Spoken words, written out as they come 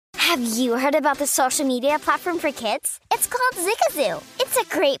Have you heard about the social media platform for kids? It's called Zigazoo. It's a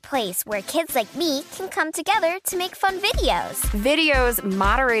great place where kids like me can come together to make fun videos. Videos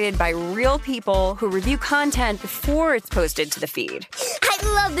moderated by real people who review content before it's posted to the feed. I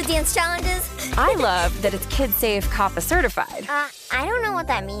love the dance challenges. I love that it's kid-safe, COPPA certified. I don't know what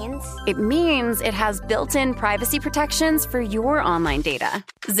that means. It means it has built-in privacy protections for your online data.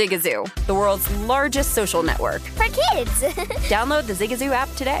 Zigazoo, the world's largest social network. For kids. Download the Zigazoo app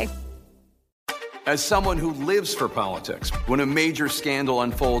today. As someone who lives for politics, when a major scandal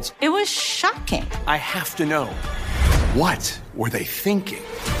unfolds, it was shocking. I have to know, what were they thinking?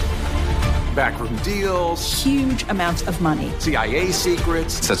 Backroom deals, huge amounts of money, CIA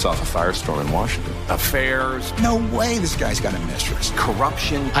secrets, sets off a firestorm in Washington, affairs. No way this guy's got a mistress.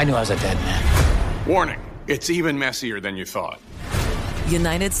 Corruption. I knew I was a dead man. Warning, it's even messier than you thought.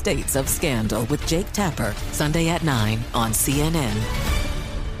 United States of Scandal with Jake Tapper, Sunday at 9 on CNN.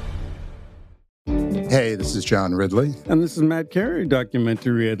 Hey, this is John Ridley. And this is Matt Carey,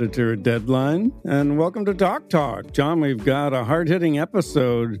 documentary editor at Deadline. And welcome to Doc Talk. John, we've got a hard-hitting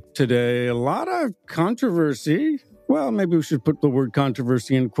episode today. A lot of controversy. Well, maybe we should put the word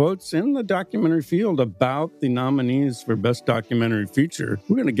controversy in quotes in the documentary field about the nominees for Best Documentary Feature.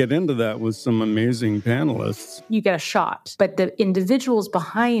 We're going to get into that with some amazing panelists. You get a shot, but the individuals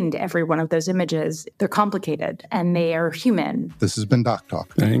behind every one of those images, they're complicated and they are human. This has been Doc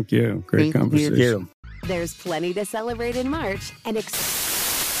Talk. Thank you. Great conversation. Thank you. There's plenty to celebrate in March and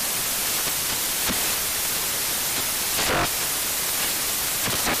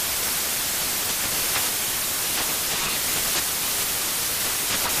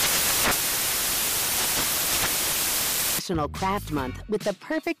National Craft Month with the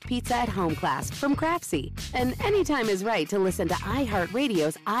perfect pizza at home class from Craftsy. And anytime is right to listen to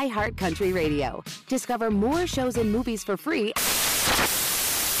iHeartRadio's iHeartCountry Radio. Discover more shows and movies for free.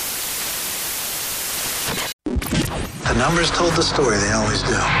 The numbers told the story, they always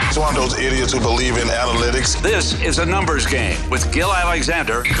do. It's one of those idiots who believe in analytics. This is a numbers game with Gil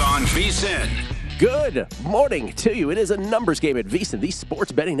Alexander on VSiN. Good morning to you. It is a numbers game at VSiN, the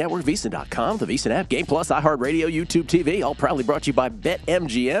sports betting network, VSiN.com, the VSiN app, Game Plus, iHeartRadio, YouTube TV, all proudly brought to you by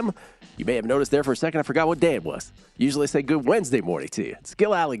BetMGM. You may have noticed there for a second, I forgot what day it was. Usually I say good Wednesday morning to you. It's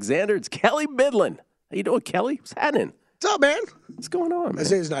Gil Alexander. It's Kelly Midland. How you doing, Kelly? What's happening? What's up, man? What's going on, man?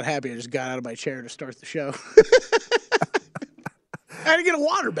 Isaiah's not happy. I just got out of my chair to start the show. I had to get a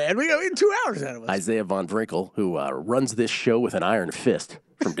water, man. We got 2 hours out of us. Isaiah Von Vrinkle, who runs this show with an iron fist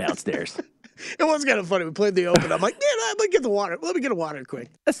from downstairs. It was kind of funny. We played the open. I'm like, yeah, let me get the water. Let me get a water quick.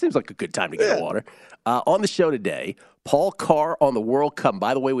 That seems like a good time to get a water. On the show today, Paul Carr on the World Cup.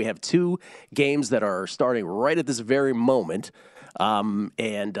 By the way, we have 2 games that are starting right at this very moment. We'll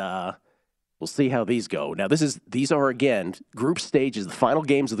see how these go. Now, these are, again, group stages, the final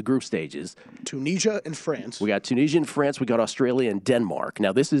games of the group stages. Tunisia and France. We got Tunisia and France. We got Australia and Denmark.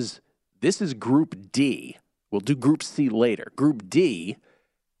 Now, this is Group D. We'll do Group C later. Group D,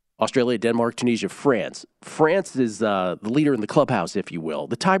 Australia, Denmark, Tunisia, France. France is the leader in the clubhouse, if you will.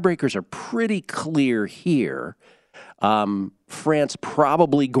 The tiebreakers are pretty clear here. France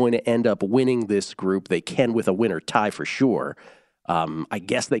probably going to end up winning this group. They can with a winner tie for sure. I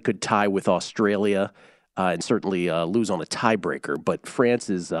guess they could tie with Australia and certainly lose on a tiebreaker. But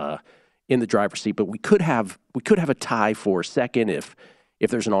France is in the driver's seat. But we could have a tie for second if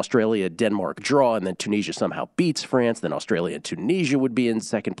there's an Australia-Denmark draw and then Tunisia somehow beats France. Then Australia and Tunisia would be in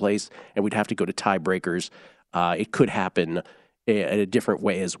second place, and we'd have to go to tiebreakers. It could happen in a different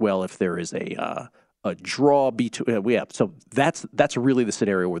way as well if there is a draw between. So that's really the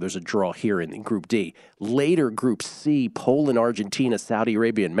scenario where there's a draw here in Group D. Later, Group C, Poland, Argentina, Saudi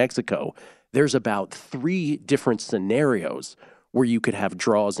Arabia, and Mexico. There's about 3 different scenarios where you could have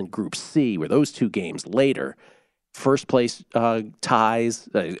draws in Group C, where those 2 games later, first place ties.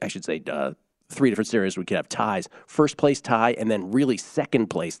 I should say 3 different scenarios we could have ties. First place tie, and then really second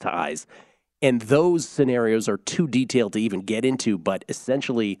place ties. And those scenarios are too detailed to even get into, but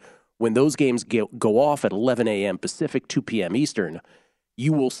essentially, when those games go off at 11 a.m. Pacific, 2 p.m. Eastern,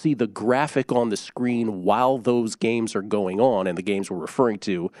 you will see the graphic on the screen while those games are going on, and the games we're referring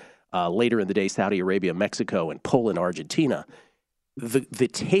to later in the day, Saudi Arabia, Mexico, and Poland, Argentina. The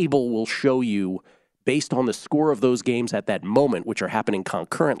table will show you, based on the score of those games at that moment, which are happening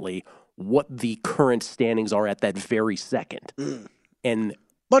concurrently, what the current standings are at that very second. And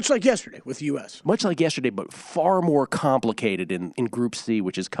much like yesterday with the U.S. Much like yesterday, but far more complicated in Group C,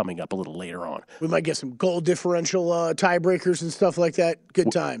 which is coming up a little later on. We might get some goal differential tiebreakers and stuff like that. Good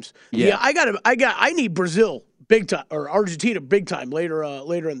times. Yeah, I need Brazil big time or Argentina big time later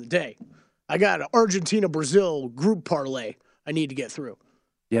in the day. I got an Argentina-Brazil group parlay I need to get through.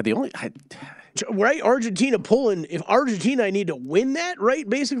 Yeah, the only right, Argentina pulling. If Argentina, I need to win that, right?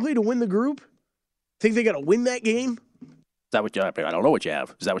 Basically, to win the group. Think they got to win that game? Is that what you have? I don't know what you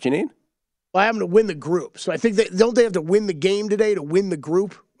have. Is that what you need? Well, I have them to win the group. So I think don't they have to win the game today to win the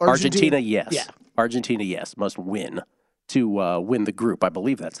group? Argentina, yes. Yeah. Argentina, yes, must win to win the group. I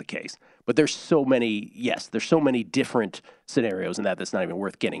believe that's the case. But there's so many different scenarios in that's not even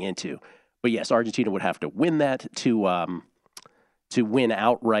worth getting into. But yes, Argentina would have to win that to win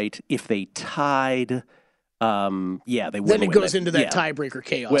outright. If they tied, they would. Then it goes into that tiebreaker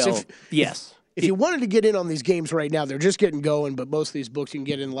chaos. Well, yes. If you wanted to get in on these games right now, they're just getting going, but most of these books you can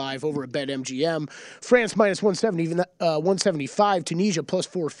get in live over at BetMGM. France minus 170, even 175. Tunisia plus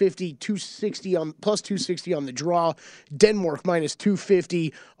 450, 260 plus 260 on the draw. Denmark minus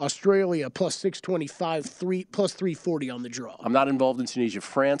 250. Australia plus 625, plus 340 on the draw. I'm not involved in Tunisia,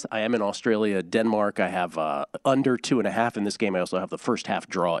 France. I am in Australia, Denmark. I have under 2.5 in this game. I also have the first half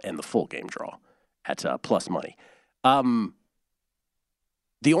draw and the full game draw at plus money.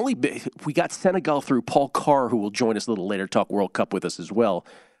 We got Senegal through Paul Carr, who will join us a little later, talk World Cup with us as well.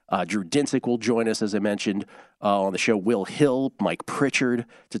 Drew Dinsick will join us, as I mentioned, on the show. Will Hill, Mike Pritchard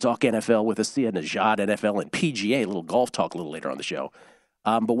to talk NFL with us. Sia Najad, NFL and PGA, a little golf talk a little later on the show.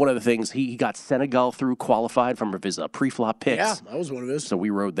 But one of the things, he got Senegal through, qualified from his pre-flop picks. Yeah, that was one of his. So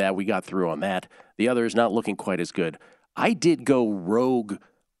we rode that. We got through on that. The other is not looking quite as good. I did go rogue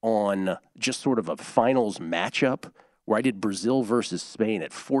on just sort of a finals matchup where I did Brazil versus Spain at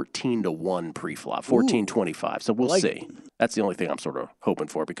 14-1 pre-flop, 14-25. So we'll see. That's the only thing I'm sort of hoping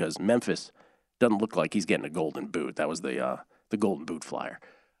for because Memphis doesn't look like he's getting a golden boot. That was the golden boot flyer.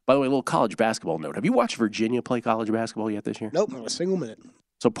 By the way, a little college basketball note. Have you watched Virginia play college basketball yet this year? Nope, not a single minute.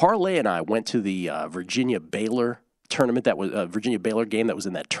 So Parlay and I went to the Virginia-Baylor tournament. That was a Virginia-Baylor game that was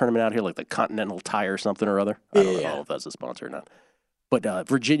in that tournament out here, like the Continental Tire or something or other. I don't know if that's a sponsor or not. But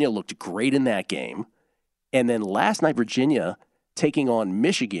Virginia looked great in that game. And then last night, Virginia taking on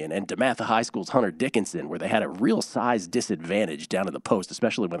Michigan and DeMatha High School's Hunter Dickinson, where they had a real size disadvantage down in the post,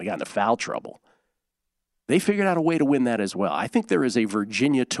 especially when they got into foul trouble. They figured out a way to win that as well. I think there is a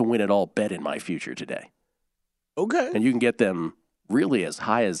Virginia to win it all bet in my future today. Okay. And you can get them really as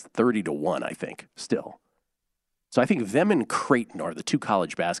high as 30-1, I think, still. So I think them and Creighton are the two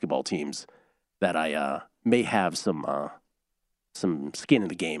college basketball teams that I may have some skin in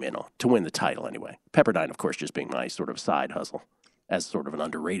the game to win the title anyway. Pepperdine, of course, just being my sort of side hustle as sort of an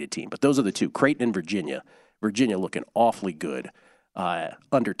underrated team. But those are the two, Creighton and Virginia. Virginia looking awfully good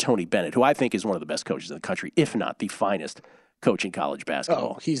under Tony Bennett, who I think is one of the best coaches in the country, if not the finest coach in college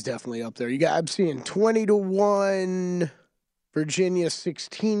basketball. Oh, he's definitely up there. I'm seeing 20-1, Virginia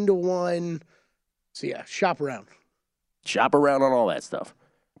 16-1. So, yeah, shop around. Shop around on all that stuff.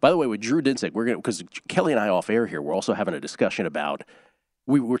 By the way, with Drew Dinsick, because Kelly and I off air here, we're also having a discussion about,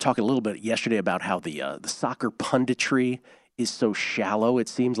 we were talking a little bit yesterday about how the soccer punditry is so shallow, it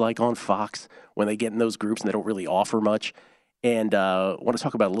seems like, on Fox when they get in those groups and they don't really offer much. And I want to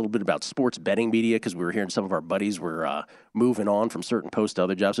talk about a little bit about sports betting media because we were hearing some of our buddies were moving on from certain posts to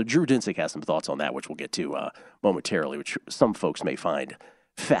other jobs. So Drew Dinsick has some thoughts on that, which we'll get to momentarily, which some folks may find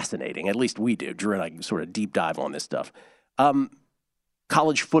fascinating. At least we do. Drew and I sort of deep dive on this stuff.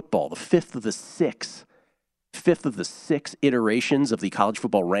 College football, the fifth of the six iterations of the college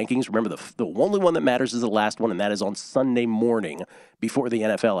football rankings. Remember, the only one that matters is the last one, and that is on Sunday morning before the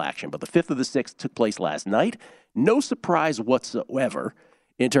NFL action. But the fifth of the six took place last night. No surprise whatsoever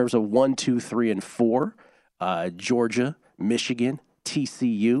in terms of 1, 2, 3, and 4. Georgia, Michigan,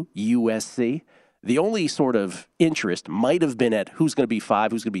 TCU, USC. The only sort of interest might have been at who's going to be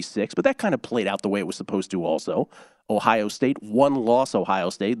 5, who's going to be 6, but that kind of played out the way it was supposed to also. Ohio State, 1-loss Ohio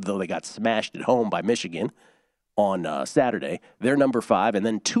State, though they got smashed at home by Michigan on Saturday. They're number 5, and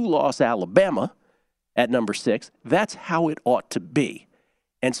then 2-loss Alabama at number 6. That's how it ought to be.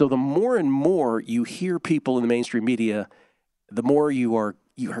 And so the more and more you hear people in the mainstream media, the more you are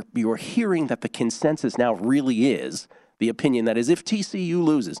hearing that the consensus now really is the opinion that is if TCU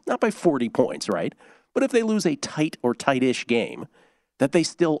loses, not by 40 points, right? But if they lose a tight or tight-ish game, that they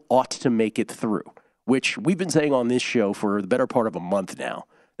still ought to make it through, which we've been saying on this show for the better part of a month now,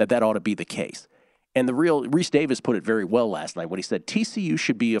 that ought to be the case. And Reese Davis put it very well last night when he said TCU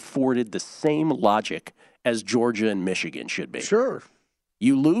should be afforded the same logic as Georgia and Michigan should be. Sure.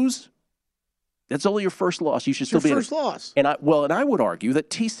 You lose, that's only your first loss. You should still be your first loss. And I would argue that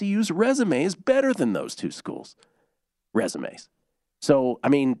TCU's resume is better than those two schools' resumes. So, I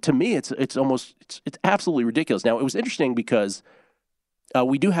mean, to me, it's absolutely ridiculous. Now, it was interesting because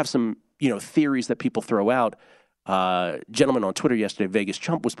we do have some, theories that people throw out. Gentleman on Twitter yesterday, Vegas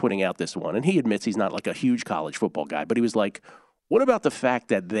Chump, was putting out this one, and he admits he's not like a huge college football guy, but he was like, What about the fact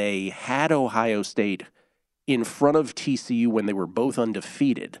that they had Ohio State in front of TCU when they were both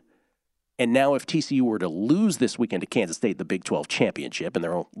undefeated? And now if TCU were to lose this weekend to Kansas State, the Big 12 championship, and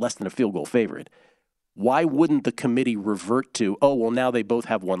they're less than a field goal favorite, why wouldn't the committee revert to, now they both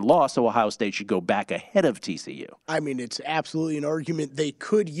have one loss, so Ohio State should go back ahead of TCU? I mean, it's absolutely an argument they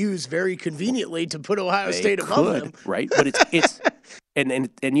could use very conveniently to put Ohio State above them. Right? But it's and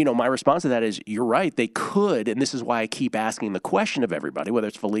my response to that is, you're right, they could, and this is why I keep asking the question of everybody, whether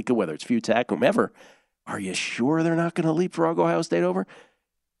it's Felica, whether it's Futak, whomever, are you sure they're not going to leapfrog Ohio State over?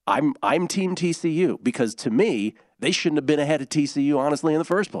 I'm Team TCU, because to me, they shouldn't have been ahead of TCU, honestly, in the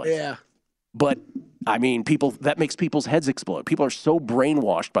first place. Yeah. But, I mean, that makes people's heads explode. People are so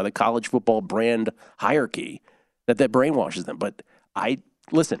brainwashed by the college football brand hierarchy that brainwashes them. But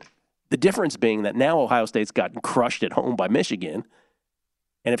listen, the difference being that now Ohio State's gotten crushed at home by Michigan,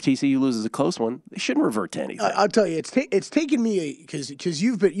 and if TCU loses a close one, they shouldn't revert to anything. I'll tell you, it's taken me, because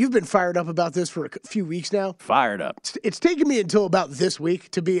you've been fired up about this for a few weeks now. Fired up. It's taken me until about this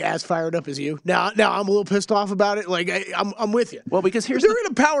week to be as fired up as you. Now I'm a little pissed off about it. Like I'm with you. Well, because they're in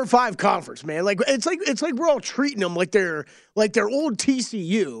a Power 5 conference, man. Like it's like we're all treating them like they're old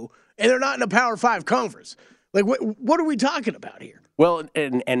TCU, and they're not in a Power 5 conference. Like what are we talking about here? Well,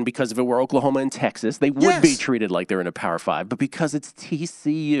 and because if it were Oklahoma and Texas, they would be treated like they're in a Power 5. But because it's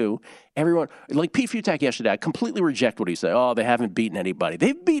TCU, everyone, like Pete Futak yesterday, I completely reject what he said. Oh, they haven't beaten anybody.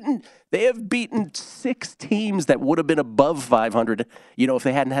 They have beaten 6 teams that would have been above 500, if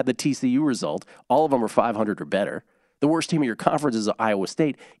they hadn't had the TCU result. All of them are 500 or better. The worst team in your conference is Iowa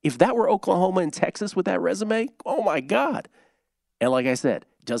State. If that were Oklahoma and Texas with that resume, oh my God. And like I said,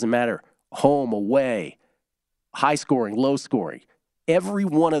 it doesn't matter. Home, away, high scoring, low scoring. Every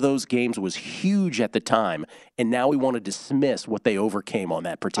one of those games was huge at the time, and now we want to dismiss what they overcame on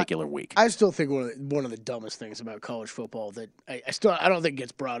that particular week. I still think one of the dumbest things about college football that I don't think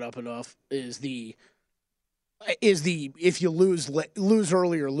gets brought up enough is the if you lose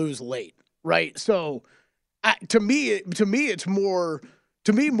early or lose late, right? So to me it's more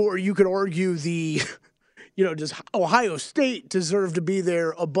you could argue does Ohio State deserve to be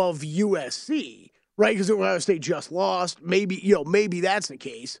there above USC? Right, because Ohio State just lost. Maybe that's the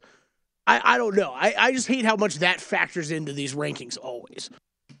case. I don't know. I just hate how much that factors into these rankings always.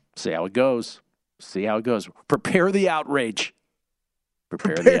 See how it goes. Prepare the outrage.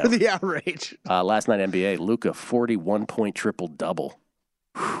 Prepare the outrage. Last night NBA, Luka 41-point triple-double.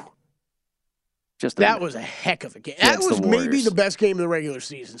 That was a heck of a game. That was maybe the best game of the regular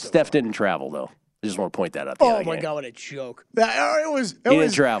season. Steph didn't travel though. I just want to point that out. Oh my God, what a joke! He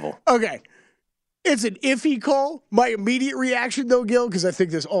didn't travel. Okay. It's an iffy call. My immediate reaction, though, Gil, because I think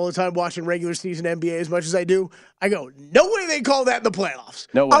this all the time watching regular season NBA as much as I do, I go, no way they call that in the playoffs.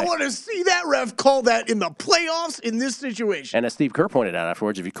 No way. I want to see that ref call that in the playoffs in this situation. And as Steve Kerr pointed out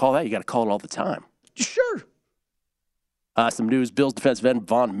afterwards, if you call that, you got to call it all the time. Sure. Some news, Bills defensive end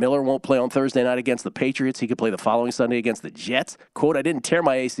Von Miller won't play on Thursday night against the Patriots. He could play the following Sunday against the Jets. Quote, I didn't tear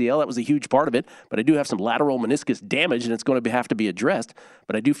my ACL. That was a huge part of it. But I do have some lateral meniscus damage, and it's going to have to be addressed.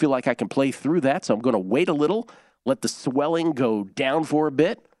 But I do feel like I can play through that, so I'm going to wait a little, let the swelling go down for a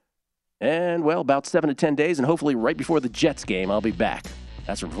bit. And, about 7 to 10 days, and hopefully right before the Jets game, I'll be back.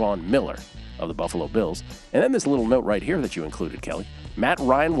 That's from Von Miller of the Buffalo Bills. And then this little note right here that you included, Kelly. Matt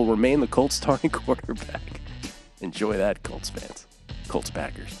Ryan will remain the Colts starting quarterback. Enjoy that, Colts fans. Colts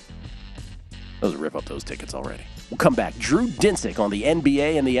Packers. Those rip up those tickets already. We'll come back. Drew Dinsick on the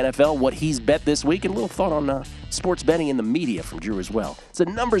NBA and the NFL, what he's bet this week, and a little thought on sports betting in the media from Drew as well. It's a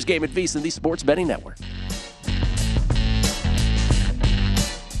numbers game at VSiN, the Sports Betting Network.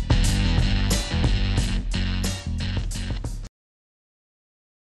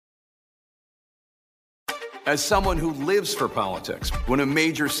 As someone who lives for politics, when a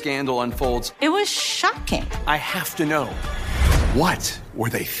major scandal unfolds, it was shocking. I have to know, what were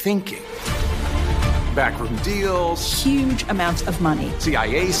they thinking? Backroom deals, huge amounts of money,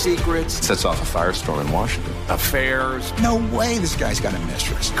 CIA secrets, sets off a firestorm in Washington, affairs. No way this guy's got a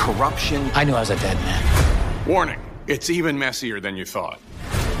mistress. Corruption. I knew I was a dead man. Warning, it's even messier than you thought.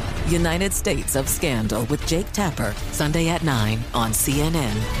 United States of Scandal with Jake Tapper, Sunday at 9 on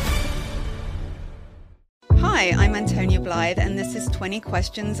CNN. Hi, I'm Antonia Blythe, and this is 20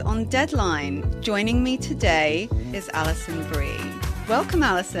 Questions on Deadline. Joining me today is Alison Brie. Welcome,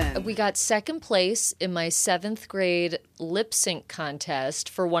 Alison. We got second place in my 7th grade lip sync contest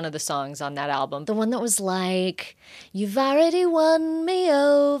for one of the songs on that album. The one that was like, you've already won me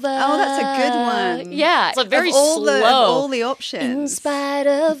over. Oh, that's a good one. Yeah. It's very slow. Of all the options. In spite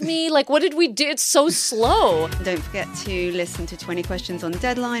of me. Like, what did we do? It's so slow. Don't forget to listen to 20 Questions on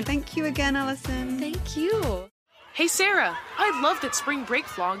Deadline. Thank you again, Alison. Thank you. Hey, Sarah, I love that spring break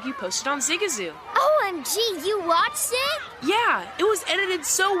vlog you posted on Zigazoo. OMG, you watched it? Yeah, it was edited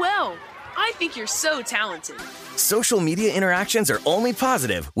so well. I think you're so talented. Social media interactions are only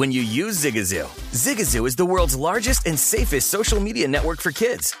positive when you use Zigazoo. Zigazoo is the world's largest and safest social media network for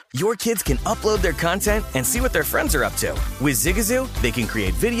kids. Your kids can upload their content and see what their friends are up to. With Zigazoo, they can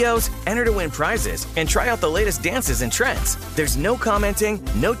create videos, enter to win prizes, and try out the latest dances and trends. There's no commenting,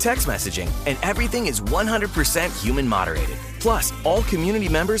 no text messaging, and everything is 100% human moderated. Plus, all community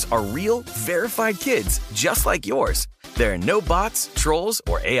members are real, verified kids just like yours. There are no bots, trolls,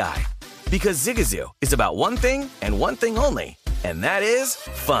 or AI. Because Zigazoo is about one thing and one thing only, and that is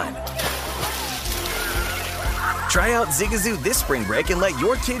fun. Try out Zigazoo this spring break and let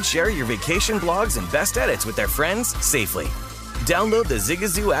your kids share your vacation blogs and best edits with their friends safely. Download the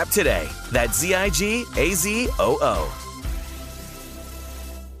Zigazoo app today. That's Zigazoo.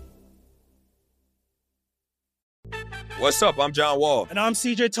 What's up? I'm John Wall. And I'm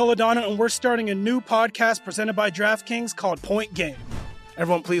CJ Toledano, and we're starting a new podcast presented by DraftKings called Point Game.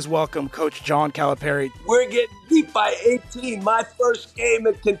 Everyone, please welcome Coach John Calipari. We're getting beat by 18. My first game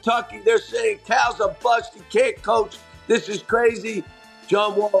in Kentucky, they're saying Cal's a bust. He can't coach. This is crazy.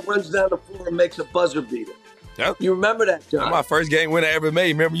 John Wall runs down the floor and makes a buzzer beater. Yep. You remember that, John? That's my first game win I ever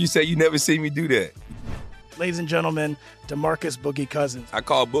made. Remember you said you never seen me do that. Ladies and gentlemen, DeMarcus Boogie Cousins. I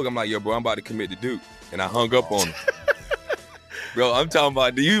called Boog. I'm like, yo, bro, I'm about to commit to Duke. And I hung up on him. Bro, I'm talking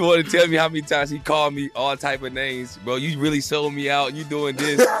about, do you want to tell me how many times he called me all type of names? Bro, you really sold me out. You doing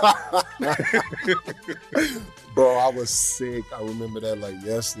this. Bro, I was sick. I remember that like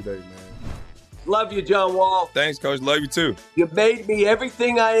yesterday, man. Love you, John Wall. Thanks, Coach. Love you, too. You made me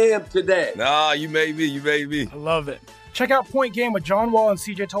everything I am today. Nah, you made me. You made me. I love it. Check out Point Game with John Wall and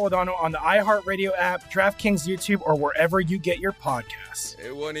CJ Toledano on the iHeartRadio app, DraftKings YouTube, or wherever you get your podcasts.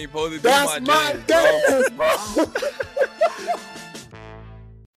 It wasn't even supposed to be That's my dance, bro.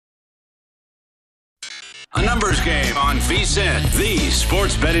 A numbers game on VSiN, the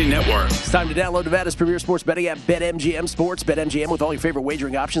sports betting network. It's time to download Nevada's premier sports betting app, BetMGM Sports. BetMGM with all your favorite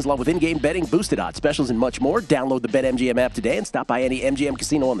wagering options, along with in-game betting, boosted odds, specials, and much more. Download the BetMGM app today and stop by any MGM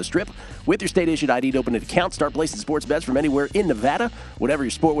casino on the Strip with your state-issued ID to open an account. Start placing sports bets from anywhere in Nevada. Whatever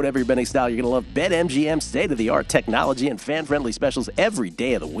your sport, whatever your betting style, you're going to love BetMGM state-of-the-art technology and fan-friendly specials every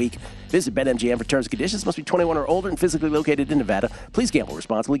day of the week. Visit BetMGM for terms and conditions. Must be 21 or older and physically located in Nevada. Please gamble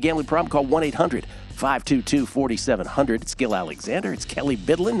responsibly. Gambling problem? Call 1-800-522-4700. It's Gil Alexander. It's Kelly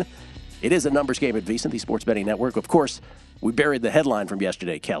Bidlin. It is a numbers game at VSiN, the Sports Betting Network. Of course, we buried the headline from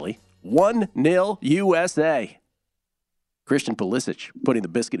yesterday, Kelly. 1-0 USA. Christian Pulisic putting the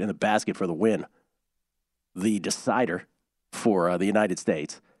biscuit in the basket for the win. The decider for the United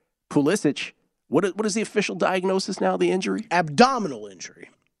States. Pulisic, what is the official diagnosis now of the injury? Abdominal injury.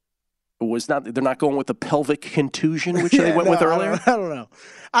 They're not going with the pelvic contusion, which they went with earlier? I don't know.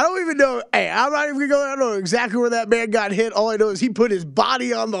 I don't even know. Hey, I'm not even going to go. I don't know exactly where that man got hit. All I know is he put his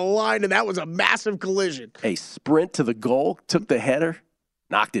body on the line, and that was a massive collision. A sprint to the goal, took the header,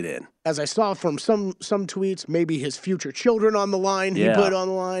 knocked it in. As I saw from some tweets, maybe his future children on the line, he put on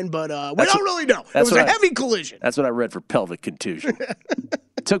the line, but we don't really know. It was a heavy collision. That's what I read for pelvic contusion.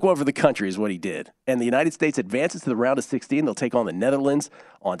 Took one for the country is what he did. And the United States advances to the round of 16. They'll take on the Netherlands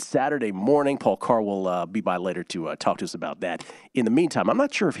on Saturday morning. Paul Carr will be by later to talk to us about that. In the meantime, I'm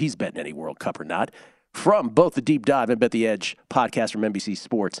not sure if he's betting any World Cup or not. From both the Deep Dive and Bet the Edge podcast from NBC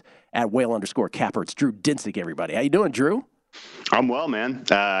Sports at Whale_Capper, it's Drew Dinsick, everybody. How you doing, Drew? I'm well, man.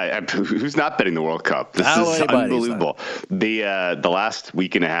 Who's not betting the World Cup? This is unbelievable. The last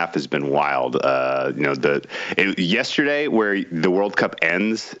week and a half has been wild. Yesterday where the World Cup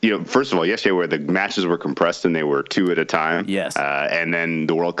ends. First of all, yesterday where the matches were compressed and they were 2 at a time. Yes. And then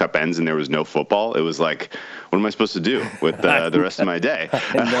the World Cup ends and there was no football. It was like, what am I supposed to do with the rest of my day?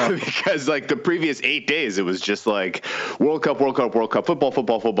 Because like the previous 8 days, it was just like World Cup,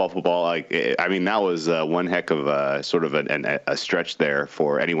 football. Like, I mean, that was one heck of sort of a stretch there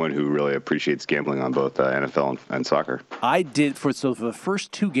for anyone who really appreciates gambling on both NFL and soccer. I did for the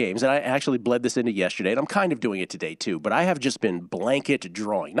first 2 games, and I actually bled this into yesterday, and I'm kind of doing it today too, but I have just been blanket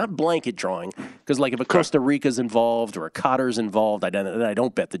drawing. Not blanket drawing, because like if a Costa Rica's involved or a Qatar's involved, I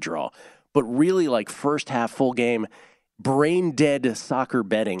don't bet the draw. But really like first half full game, brain dead soccer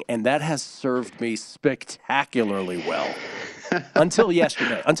betting, and that has served me spectacularly well. Until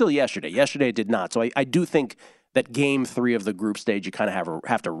yesterday. Yesterday it did not. So I do think that game 3 of the group stage, you kind of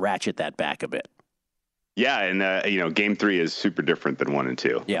have to ratchet that back a bit. Yeah, and Game 3 is super different than 1 and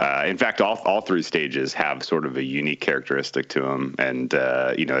 2. Yeah. In fact, all 3 stages have sort of a unique characteristic to them, and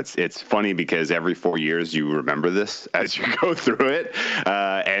it's funny because every 4 years you remember this as you go through it,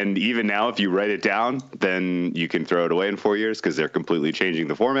 and even now, if you write it down, then you can throw it away in 4 years because they're completely changing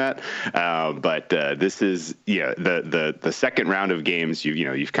the format. But this is the second round of games.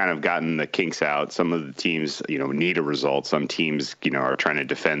 You've kind of gotten the kinks out. Some of the teams need a result. Some teams are trying to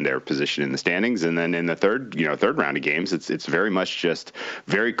defend their position in the standings, and then in the third round of games, it's very much just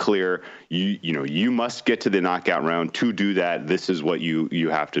very clear. You must get to the knockout round. To do that, this is what you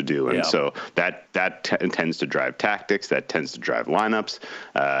have to do, and so that tends to drive tactics. That tends to drive lineups,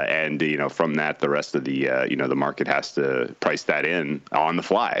 and from that, the rest of the market has to price that in on the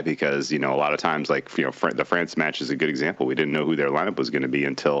fly because a lot of times, the France match is a good example. We didn't know who their lineup was going to be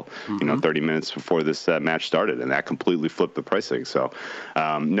until 30 minutes before this match started, and that completely flipped the pricing. So,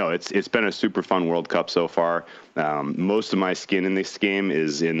 no, it's been a super fun World Cup so far. Most of my skin in this game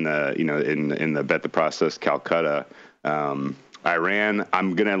is in the in the Bet the Process Calcutta. Iran,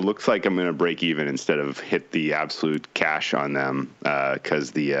 looks like I'm gonna break even instead of hit the absolute cash on them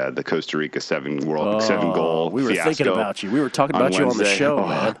because the Costa Rica 7-goal. We were thinking about you. We were talking about you on the show,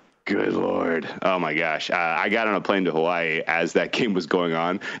 man. Good Lord. Oh, my gosh. I got on a plane to Hawaii as that game was going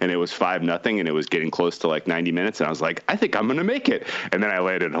on, and it was 5-0, and it was getting close to 90 minutes, and I was like, I think I'm going to make it. And then I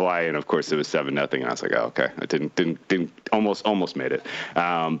landed in Hawaii, and, of course, it was 7-0, and I was like, oh, okay. I didn't almost made it.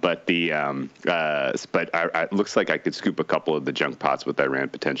 But it looks like I could scoop a couple of the junk pots with Iran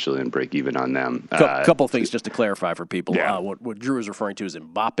potentially and break even on them. Couple things just to clarify for people. Yeah. What Drew is referring to is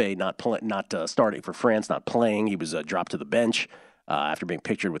Mbappe not starting for France, not playing. He was dropped to the bench after being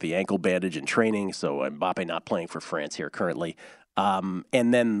pictured with the ankle bandage in training. So Mbappe not playing for France here currently. And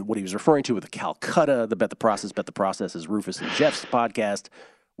then what he was referring to with the Calcutta, the Bet the Process is Rufus and Jeff's podcast.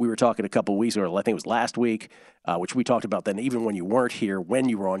 We were talking a couple of weeks ago, I think it was last week, which we talked about then even when you weren't here, when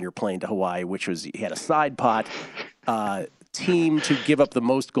you were on your plane to Hawaii, which was he had a side pot team to give up the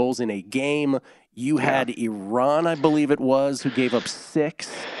most goals in a game. You had Iran, I believe it was, who gave up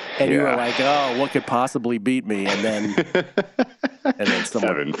 6. And you were like, oh, what could possibly beat me? And then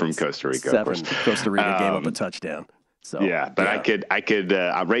 7 from Costa Rica. 7 Costa Rica gave up a touchdown. So yeah, but I could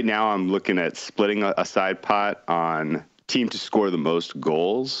right now I'm looking at splitting a side pot on team to score the most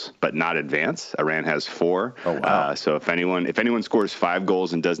goals but not advance. Iran has 4. Oh, wow. So if anyone scores 5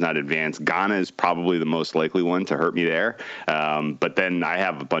 goals and does not advance, Ghana is probably the most likely one to hurt me there. But then I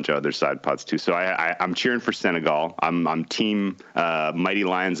have a bunch of other side pots too. So I'm cheering for Senegal. I'm team Mighty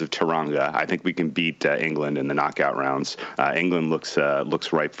Lions of Teranga. I think we can beat England in the knockout rounds. England looks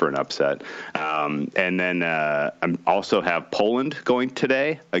ripe for an upset. And then I also have Poland going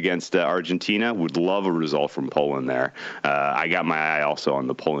today against Argentina. Would love a result from Poland there. I got my eye also on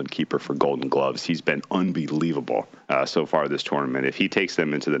the Poland keeper for Golden Gloves. He's been unbelievable so far this tournament. If he takes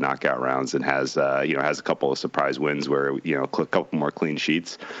them into the knockout rounds and has a couple of surprise wins where a couple more clean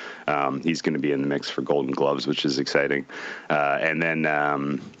sheets, he's going to be in the mix for Golden Gloves, which is exciting. And then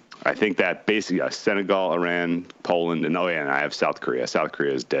I think that basically Senegal, Iran, Poland, and I have South Korea. South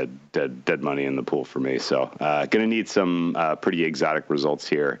Korea is dead money in the pool for me. So going to need some pretty exotic results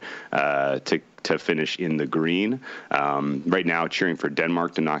here to finish in the green. Right now, cheering for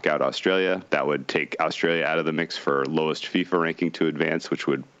Denmark to knock out Australia. That would take Australia out of the mix for lowest FIFA ranking to advance, which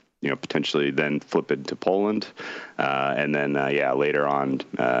would potentially then flip it to Poland. And then, later on,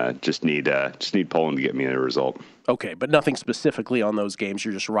 just need Poland to get me a result. Okay, but nothing specifically on those games.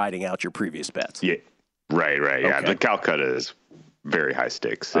 You're just riding out your previous bets. Yeah, right. Yeah, okay. The Calcutta is very high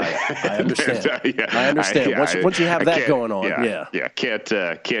stakes. I understand. I understand. Once you have that going on, can't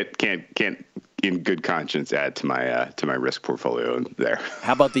in good conscience add to my risk portfolio there.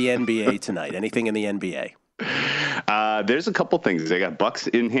 How about the NBA tonight? Anything in the NBA? There's a couple things. I got Bucks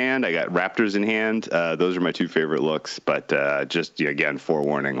in hand. I got Raptors in hand. Those are my 2 favorite looks. But again,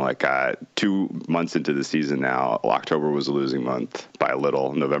 forewarning, 2 months into the season now, October was a losing month by a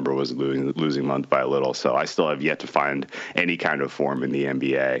little. November was a losing month by a little. So I still have yet to find any kind of form in the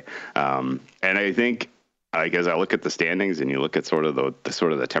NBA. And I think, as I look at the standings and you look at sort of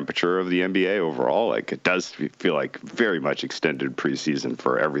the temperature of the NBA overall, it does feel like very much extended preseason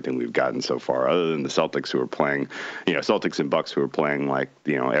for everything we've gotten so far. Other than the Celtics who are playing, Celtics and Bucks who are playing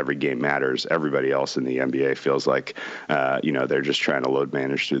every game matters. Everybody else in the NBA feels like, they're just trying to load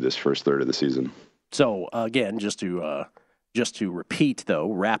manage through this first third of the season. So again, just to repeat though,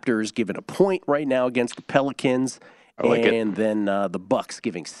 Raptors given a point right now against the Pelicans. And then the Bucks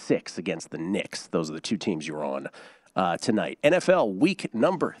giving 6 against the Knicks. Those are the 2 teams you're on tonight. NFL week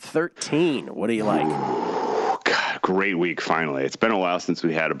number 13. What do you like? God, great week, finally. It's been a while since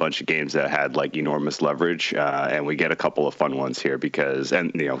we had a bunch of games that had like enormous leverage, and we get a couple of fun ones here because,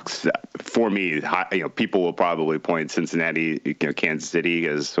 and for me, people will probably point Cincinnati, Kansas City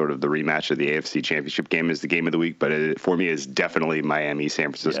as sort of the rematch of the AFC Championship game as the game of the week, but for me, it's definitely Miami,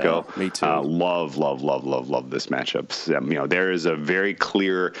 San Francisco. Yeah, me too. Love this matchup. There is a very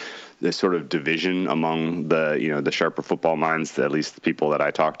clear this sort of division among the sharper football minds, at least the people that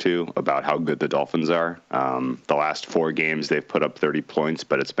I talk to, about how good the Dolphins are. The last 4 games they've put up 30 points,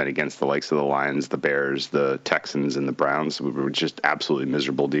 but it's been against the likes of the Lions, the Bears, the Texans, and the Browns, who were just absolutely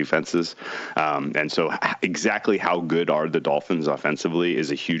miserable defenses. And so exactly how good are the Dolphins offensively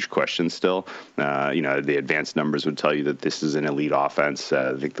is a huge question still. The advanced numbers would tell you that this is an elite offense.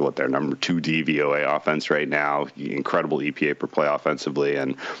 I think they're number 2 DVOA offense right now, incredible EPA per play offensively.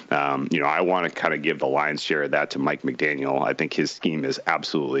 And I want to kind of give the lion's share of that to Mike McDaniel. I think his scheme is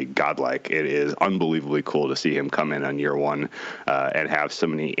absolutely godlike. It is unbelievably cool to see him come in on year one and have so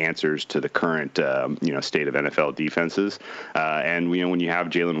many answers to the current, state of NFL defenses. And when you have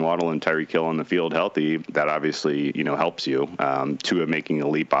Jalen Waddle and Tyreek Hill on the field healthy, that obviously, helps you. Tua making a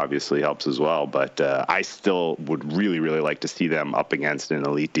leap obviously helps as well. But I still would really, really like to see them up against an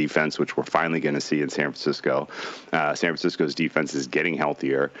elite defense, which we're finally going to see in San Francisco. San Francisco's defense is getting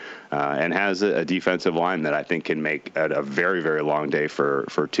healthier. And has a defensive line that I think can make a very, very long day for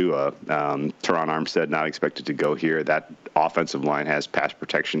Tua. Teron Armstead not expected to go here. That offensive line has pass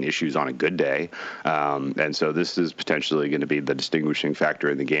protection issues on a good day. And so this is potentially going to be the distinguishing factor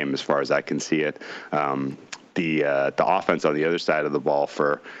in the game as far as I can see it. The offense on the other side of the ball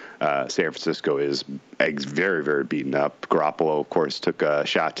for San Francisco is very, very beaten up. Garoppolo, of course, took a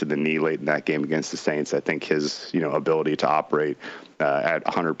shot to the knee late in that game against the Saints. I think his ability to operate at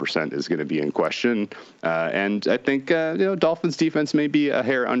 100% is going to be in question. And I think, Dolphins defense may be a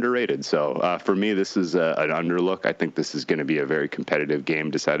hair underrated. So for me, this is an underlook. I think this is going to be a very competitive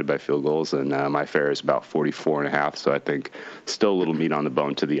game decided by field goals. And my fare is about 44.5. So I think still a little meat on the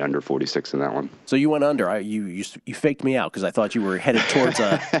bone to the under 46 in that one. So you went under. You faked me out because I thought you were headed towards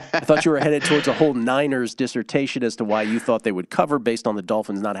a whole Niners dissertation as to why you thought they would cover based on the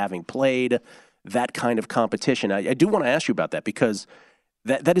Dolphins not having played that kind of competition. I do want to ask you about that because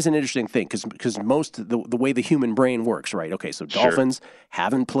that is an interesting thing because most the way the human brain works, right? Okay, so Dolphins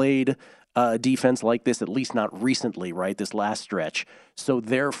haven't played defense like this, at least not recently, right? This last stretch. So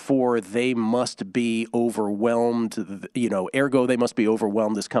therefore, they must be overwhelmed, ergo they must be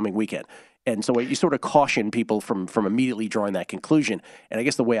overwhelmed this coming weekend. And so you sort of caution people from immediately drawing that conclusion. And I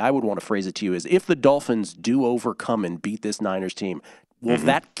guess the way I would want to phrase it to you is if the Dolphins do overcome and beat this Niners team, will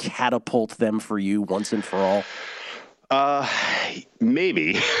that catapult them for you once and for all?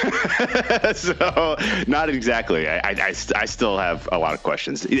 Maybe. So not exactly. I still have a lot of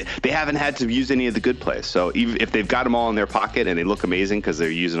questions. They haven't had to use any of the good plays. So even if they've got them all in their pocket and they look amazing because they're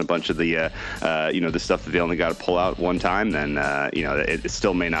using a bunch of the, the stuff that they only got to pull out one time, then, it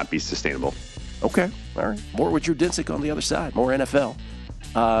still may not be sustainable. Okay. All right. More with Drew Dinsick on the other side. More NFL.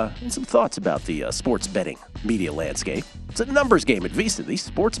 And some thoughts about the sports betting media landscape. It's a numbers game at VSiN, the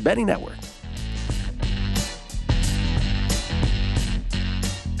Sports Betting Network.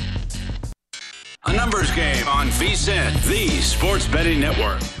 A numbers game on VSiN, the Sports Betting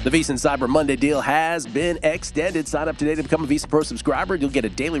Network. The VSiN Cyber Monday deal has been extended. Sign up today to become a VSiN Pro subscriber. You'll get a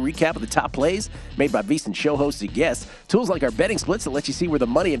daily recap of the top plays made by VSiN show hosts and guests. Tools like our betting splits that let you see where the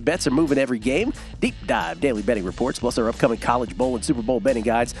money and bets are moving every game. Deep dive daily betting reports, plus our upcoming College Bowl and Super Bowl betting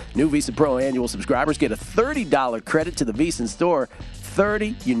guides. New VSiN Pro annual subscribers get a $30 credit to the VSiN store.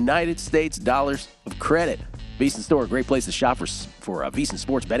 30 United States dollars of credit. VSiN Store, a great place to shop for VSiN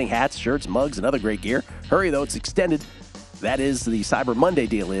sports betting hats, shirts, mugs, and other great gear. Hurry, though, it's extended. That is the Cyber Monday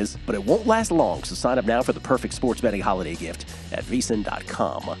deal is, but it won't last long, so sign up now for the perfect sports betting holiday gift at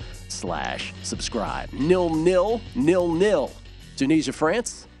VSiN.com/subscribe. 0-0. Tunisia,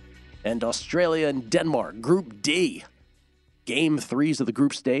 France, and Australia and Denmark. Group D. Game 3s of the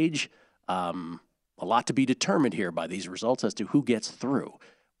group stage. A lot to be determined here by these results as to who gets through.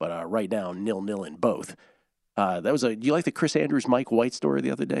 But right now, 0-0 in both. Do you like the Chris Andrews, Mike White story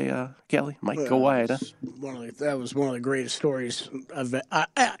the other day, Kelly? Mike, go wide. Huh? That was one of the greatest stories one of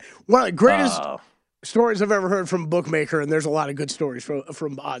the greatest stories I've ever heard from a bookmaker, and there's a lot of good stories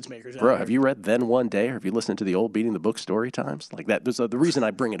from odds makers. Bro, have you read Then One Day, or have you listened to the old Beating the Book story times? Like that. The reason I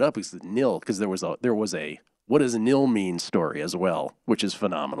bring it up is that nil, because there was a what does nil mean story as well, which is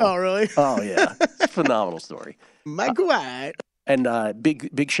phenomenal. Oh, really? Oh, yeah. Phenomenal story. Mike White. And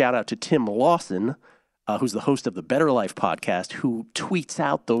big shout out to Tim Lawson. who's the host of the Better Life podcast, who tweets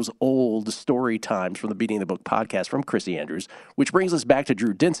out those old story times from the Beating the Book podcast from Chrissy Andrews, which brings us back to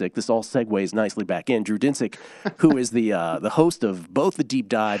Drew Dinsick. This all segues nicely back in. Drew Dinsick, who is the host of both the Deep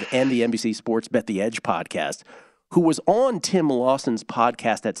Dive and the NBC Sports Bet the Edge podcast, who was on Tim Lawson's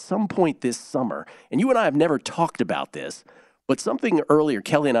podcast at some point this summer. And you and I have never talked about this, but something earlier,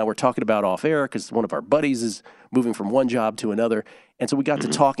 Kelly and I were talking about off air because one of our buddies is moving from one job to another. And so we got to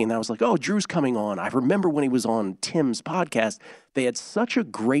talking, and I was like, oh, Drew's coming on. I remember when he was on Tim's podcast, they had such a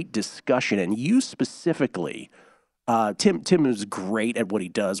great discussion, and you specifically, Tim is great at what he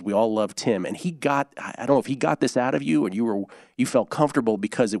does. We all love Tim. And he got, I don't know if he got this out of you and you felt comfortable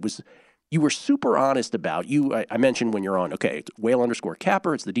because you were super honest about I mentioned when you're on, okay, it's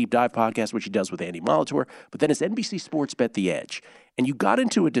Whale_Capper, it's the Deep Dive podcast, which he does with Andy Molitor, but then it's NBC Sports Bet the Edge. And you got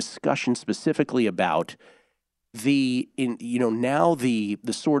into a discussion specifically about the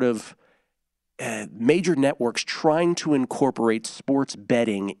sort of major networks trying to incorporate sports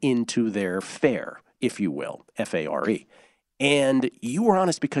betting into their fare, if you will, F-A-R-E. And you were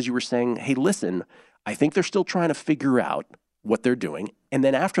honest because you were saying, hey, listen, I think they're still trying to figure out what they're doing. And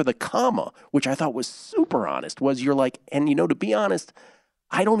then after the comma, which I thought was super honest, was you're like, and to be honest,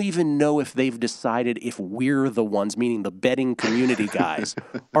 I don't even know if they've decided if we're the ones, meaning the betting community guys,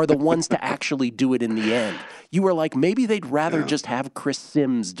 are the ones to actually do it in the end. You were like, maybe they'd rather just have Chris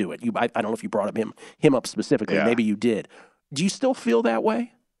Sims do it. I don't know if you brought him up specifically. Yeah. Maybe you did. Do you still feel that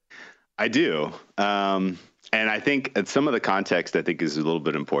way? I do. And I think some of the context I think is a little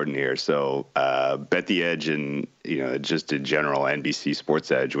bit important here. So Bet the Edge and, just in general, NBC Sports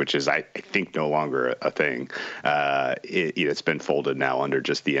Edge, which is, I think, no longer a thing. It's been folded now under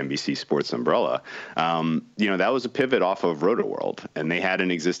just the NBC Sports umbrella. That was a pivot off of RotoWorld, and they had an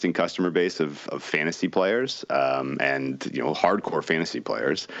existing customer base of fantasy players and, hardcore fantasy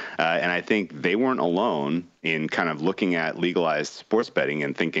players. And I think they weren't alone in kind of looking at legalized sports betting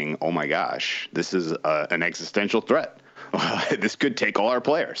and thinking, oh my gosh, this is an existential threat. This could take all our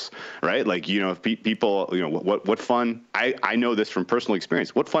players, right? Like, if people, what fun, I know this from personal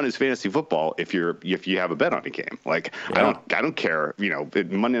experience. What fun is fantasy football if you have a bet on a game? Like, yeah. I don't care,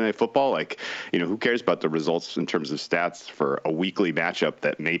 Monday Night Football, like, who cares about the results in terms of stats for a weekly matchup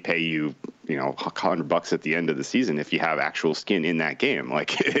that may pay you, $100 at the end of the season if you have actual skin in that game.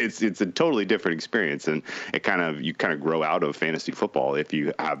 Like, it's a totally different experience, and you kind of grow out of fantasy football if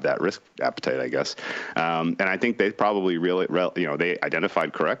you have that risk appetite, I guess. And I think they probably they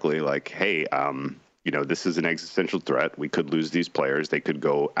identified correctly, like, hey, this is an existential threat. We could lose these players. They could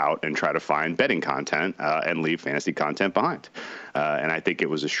go out and try to find betting content and leave fantasy content behind. And I think it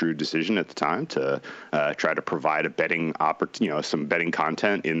was a shrewd decision at the time to try to provide a betting some betting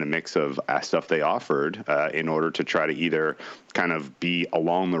content in the mix of stuff they offered in order to try to either kind of be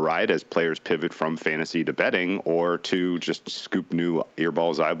along the ride as players pivot from fantasy to betting, or to just scoop new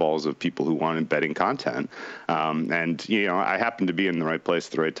eyeballs of people who wanted betting content. And I happened to be in the right place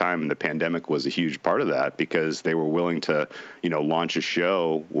at the right time, and the pandemic was a huge part of that, because they were willing to, launch a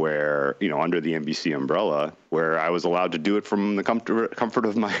show where, under the NBC umbrella, where I was allowed to do it from the comfort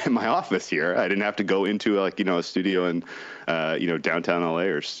of my office here. I didn't have to go into a studio in downtown LA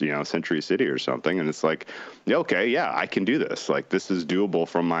or Century City or something. And it's like, okay, yeah, I can do this. Like, this is doable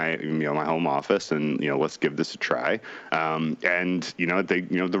from my my home office, and let's give this a try. And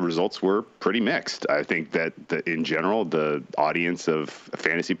the results were pretty mixed. I think that in general, the audience of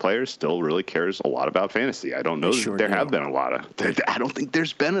fantasy players still really cares a lot about fantasy. I don't know that there have been a lot of. I don't think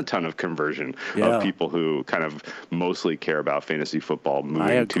there's been a ton of conversion of people who kind of mostly care about fantasy football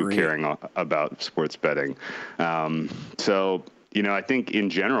moving to caring about sports betting. So, I think in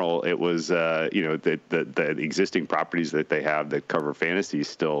general it was, the existing properties that they have that cover fantasy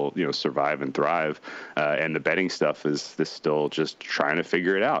still, survive and thrive. And the betting stuff is still just trying to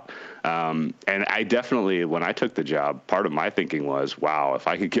figure it out. And I definitely, when I took the job, part of my thinking was, wow, if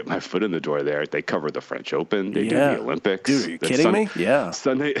I could get my foot in the door there, they cover the French Open, they do the Olympics. Dude, are you kidding me? Yeah.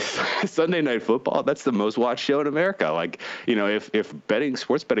 Sunday Night Football, that's the most watched show in America. Like, if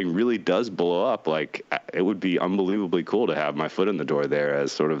sports betting really does blow up, like, it would be unbelievably cool to have my foot in the door there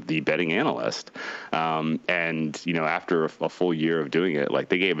as sort of the betting analyst. And, after a full year of doing it, like,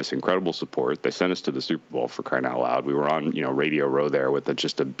 they gave us incredible support. They sent us to the Super Bowl, for crying out loud. We were on, Radio Row there with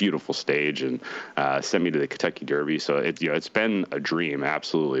just a beautiful stage, and sent me to the Kentucky Derby. So it's been a dream,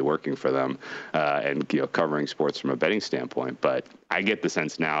 absolutely, working for them and covering sports from a betting standpoint. But I get the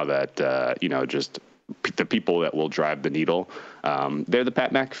sense now that just the people that will drive the needle, they're the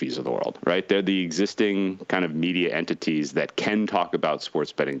Pat McAfees of the world, right? They're the existing kind of media entities that can talk about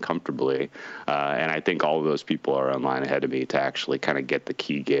sports betting comfortably. And I think all of those people are in line ahead of me to actually kind of get the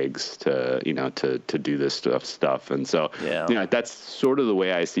key gigs to do this stuff. And so, that's sort of the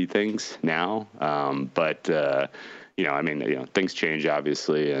way I see things now. But things change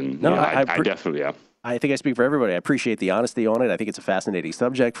obviously. And I definitely, I think I speak for everybody. I appreciate the honesty on it. I think it's a fascinating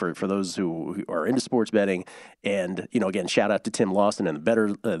subject for those who are into sports betting. And, again, shout out to Tim Lawson and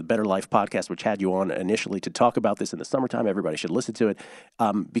the Better Life podcast, which had you on initially to talk about this in the summertime. Everybody should listen to it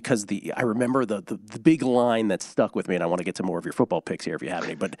because I remember the big line that stuck with me, and I want to get to more of your football picks here if you have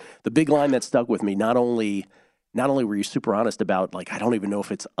any, but the big line that stuck with me, not only were you super honest about, I don't even know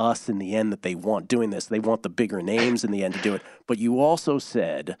if it's us in the end that they want doing this. They want the bigger names in the end to do it. But you also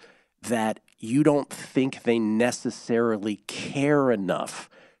said that you don't think they necessarily care enough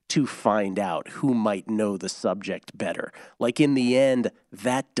to find out who might know the subject better. In the end,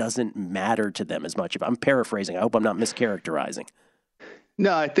 that doesn't matter to them as much. I'm paraphrasing. I hope I'm not mischaracterizing.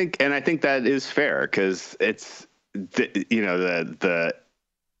 No, I think that is fair because it's the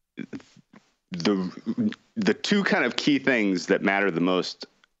two kind of key things that matter the most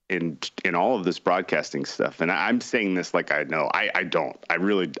in all of this broadcasting stuff. And I'm saying this like I know. I don't. I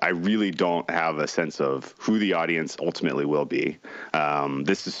really don't have a sense of who the audience ultimately will be.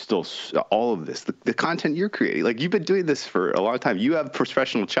 This is still all of this. The content you're creating. You've been doing this for a long time. You have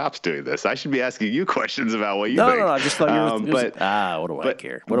professional chops doing this. I should be asking you questions about what you think. No, I just thought you were what do I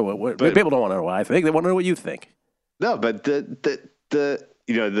care? What people don't want to know what I think. They want to know what you think. No, but the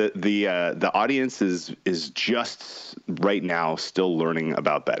audience is just right now still learning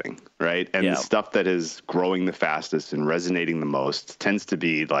about betting, right? And the stuff that is growing the fastest and resonating the most tends to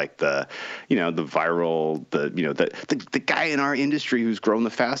be the viral, the guy in our industry who's grown the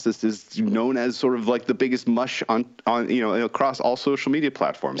fastest is known as sort of the biggest mush on across all social media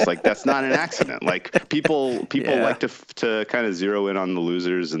platforms. That's not an accident. People like to kind of zero in on the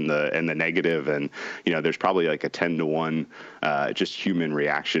losers and the negative, and there's probably a 10-to-1 just human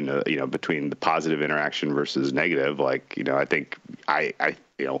reaction, between the positive interaction versus negative. I think I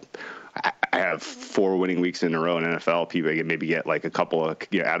have 4 winning weeks in a row in NFL. People maybe get a couple of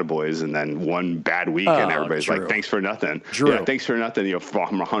attaboys, and then one bad week, and everybody's Drew. Thanks for nothing. Drew. Yeah, thanks for nothing.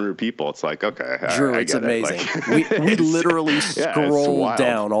 From 100 people, it's okay. Drew, I it's get amazing. It. We literally scroll it's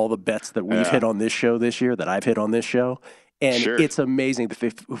down all the bets that we've hit on this show this year, that I've hit on this show. And it's amazing.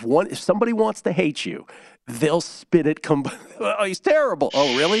 If somebody wants to hate you, they'll spin it. Oh, he's terrible.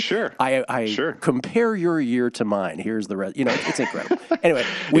 Oh, really? Sure. I compare your year to mine. Here's the rest. It's incredible. Anyway,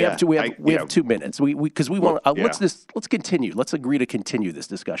 we have 2 minutes. Because we want. Let's continue. Let's agree to continue this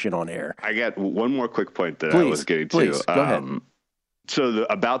discussion on air. I got one more quick point that I was getting to. Please, go ahead. So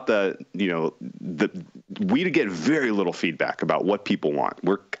we get very little feedback about what people want.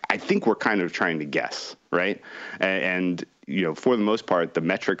 I think we're kind of trying to guess, right? And for the most part, the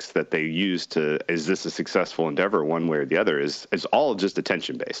metrics that they use is this a successful endeavor one way or the other is all just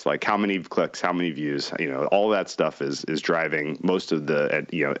attention based. How many clicks, how many views, all that stuff is driving most of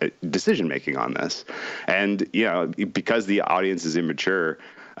the decision making on this. And because the audience is immature,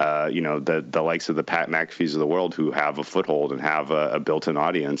 the likes of the Pat McAfees of the world who have a foothold and have a built-in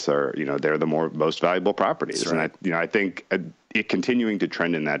audience are, they're the most valuable properties. Right. And I think it continuing to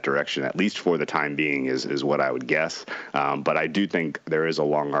trend in that direction, at least for the time being, is what I would guess. But I do think there is a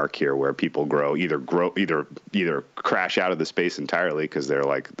long arc here where people either crash out of the space entirely because they're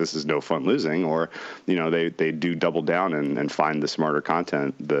this is no fun losing, or, they do double down and find the smarter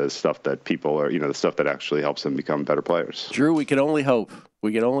content, the stuff that people are, the stuff that actually helps them become better players. Drew, we can only hope.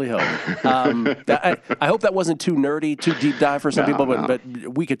 We can only hope. I hope that wasn't too nerdy, too deep dive for some people, but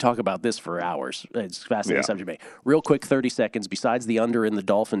we could talk about this for hours. It's a fascinating subject to me. Real quick, 30 seconds. Besides the under in the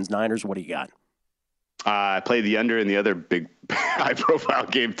Dolphins-Niners, what do you got? I played the under in the other big high-profile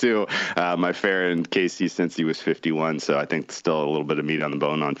game, too. My fair in KC since he was 51, so I think still a little bit of meat on the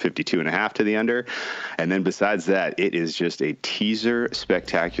bone on 52.5 to the under. And then besides that, it is just a teaser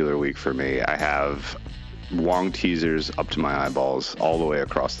spectacular week for me. I have Wong teasers up to my eyeballs all the way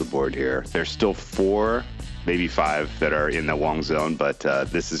across the board here. There's still 4, maybe 5 that are in the Wong zone, but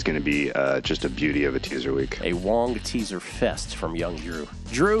this is going to be just a beauty of a teaser week. A Wong teaser fest from young Drew.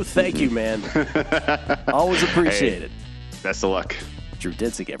 Drew, thank you, man. Always appreciate it. Best of luck. Drew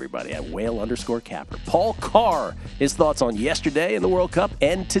Dinsick, everybody, at Whale_Capper. Paul Carr, his thoughts on yesterday in the World Cup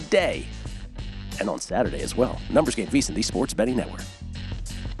and today, and on Saturday as well. Numbers Game VSiN, the Sports Betting Network.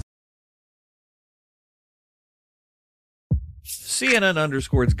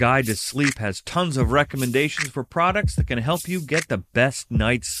 CNN_'s Guide to Sleep has tons of recommendations for products that can help you get the best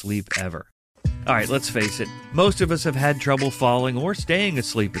night's sleep ever. All right, let's face it. Most of us have had trouble falling or staying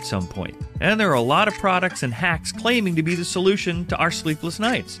asleep at some point. And there are a lot of products and hacks claiming to be the solution to our sleepless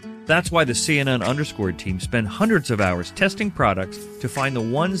nights. That's why the CNN Underscored team spend hundreds of hours testing products to find the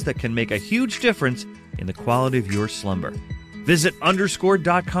ones that can make a huge difference in the quality of your slumber. Visit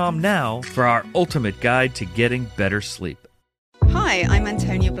underscored.com now for our ultimate guide to getting better sleep. Hi, I'm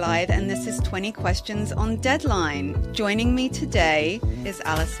Antonia Blythe, and this is 20 Questions on Deadline. Joining me today is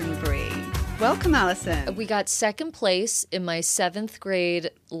Alison Brie. Welcome, Alison. We got second place in my 7th grade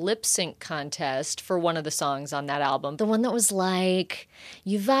lip sync contest for one of the songs on that album. The one that was like,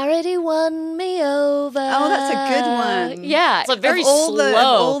 "You've already won me over." Oh, that's a good one. Yeah. It's like very slow. Of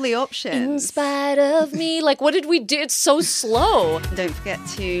all the options. In spite of me. Like, what did we do? It's so slow. Don't forget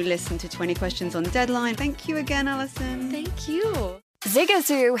to listen to 20 Questions on Deadline. Thank you again, Alison. Thank you.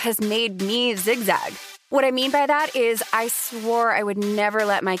 Zigazoo has made me zigzag. What I mean by that is I swore I would never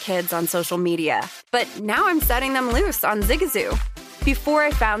let my kids on social media, but now I'm setting them loose on Zigazoo. Before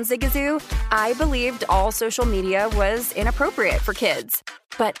I found Zigazoo, I believed all social media was inappropriate for kids.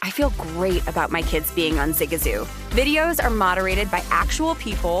 But I feel great about my kids being on Zigazoo. Videos are moderated by actual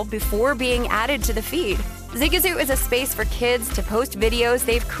people before being added to the feed. Zigazoo is a space for kids to post videos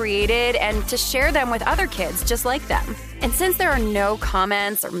they've created and to share them with other kids just like them. And since there are no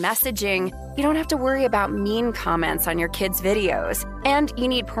comments or messaging, you don't have to worry about mean comments on your kids' videos. And you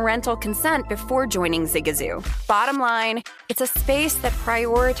need parental consent before joining Zigazoo. Bottom line, it's a space that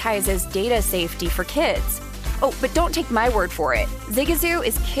prioritizes data safety for kids. Oh, but don't take my word for it. Zigazoo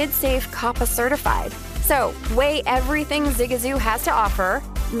is KidSafe COPPA certified. So weigh everything Zigazoo has to offer.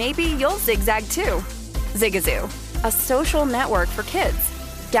 Maybe you'll zigzag too. Zigazoo, a social network for kids.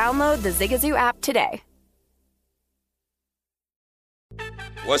 Download the Zigazoo app today.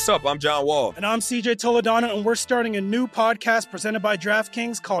 What's up? I'm John Wall. And I'm CJ Toledano, and we're starting a new podcast presented by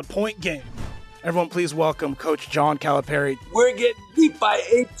DraftKings called Point Game. Everyone, please welcome Coach John Calipari. We're getting beat by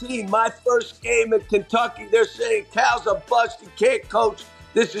 18. My first game in Kentucky, they're saying Cal's a bust. He can't coach.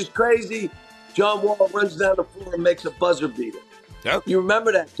 This is crazy. John Wall runs down the floor and makes a buzzer beater. Yep. You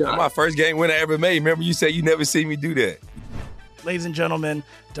remember that, John? That's my first game winner I ever made. Remember you said you never see me do that. Ladies and gentlemen,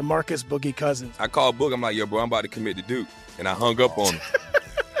 DeMarcus Boogie Cousins. I called Boog. I'm like, yo, bro, I'm about to commit to Duke. And I hung up on him.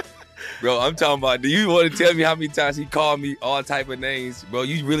 Bro, I'm talking about, do you want to tell me how many times he called me all type of names? Bro,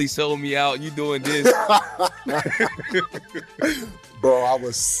 you really sold me out. You doing this. Bro, I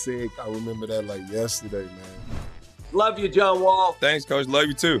was sick. I remember that like yesterday, man. Love you, John Wall. Thanks, Coach. Love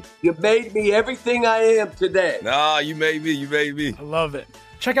you, too. You made me everything I am today. Nah, you made me. You made me. I love it.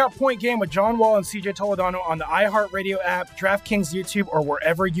 Check out Point Game with John Wall and CJ Toledano on the iHeartRadio app, DraftKings YouTube, or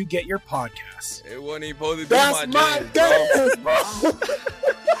wherever you get your podcasts. It wasn't even supposed to be That's my day, bro.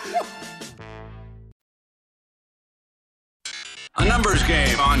 A numbers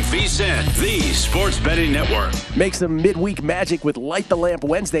game on VSiN, the sports betting network. Make some midweek magic with Light the Lamp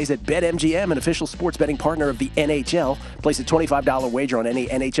Wednesdays at BetMGM, an official sports betting partner of the NHL. Place a $25 wager on any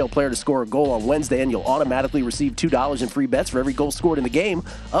NHL player to score a goal on Wednesday, and you'll automatically receive $2 in free bets for every goal scored in the game,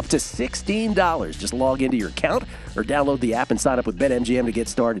 up to $16. Just log into your account or download the app and sign up with BetMGM to get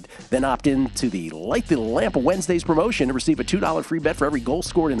started. Then opt in to the Light the Lamp Wednesdays promotion to receive a $2 free bet for every goal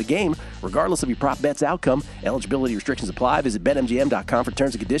scored in the game, regardless of your prop bet's outcome. Eligibility restrictions apply. Visit BetMGM.com for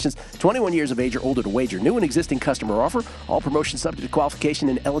terms and conditions. 21 years of age or older to wager. New and existing customer offer. All promotions subject to qualification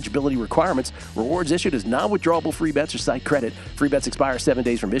and eligibility requirements. Rewards issued as non-withdrawable free bets or site credit. Free bets expire 7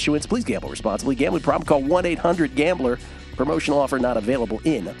 days from issuance. Please gamble responsibly. Gambling problem? Call 1-800-GAMBLER. Promotional offer not available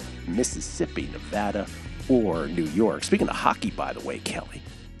in Mississippi, Nevada, or New York. Speaking of hockey, by the way, Kelly,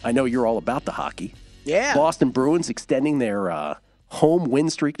 I know you're all about the hockey. Yeah. Boston Bruins extending their home win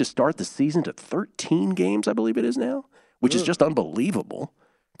streak to start the season to 13 games, I believe it is now, which is just unbelievable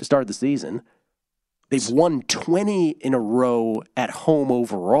to start the season. They've won 20 in a row at home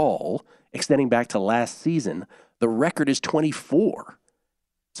overall, extending back to last season. The record is 24.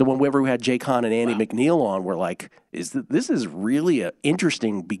 So whenever we had Jay Kahn and Andy McNeil on, we're like, this is really an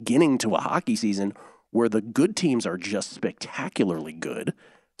interesting beginning to a hockey season where the good teams are just spectacularly good.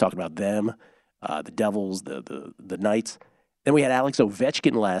 Talking about them, the Devils, the Knights. Then we had Alex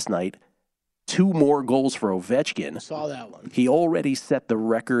Ovechkin last night. 2 more goals for Ovechkin. I saw that one. He already set the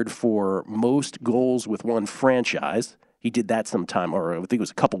record for most goals with one franchise. He did that sometime, or I think it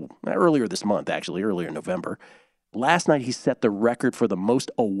was earlier this month, actually, earlier in November. Last night, he set the record for the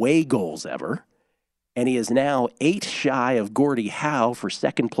most away goals ever, and he is now 8 shy of Gordie Howe for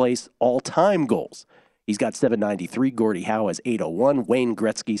second place all-time goals. He's got 793. Gordie Howe has 801. Wayne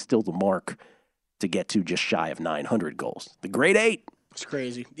Gretzky still the mark to get to just shy of 900 goals. The Great 8. It's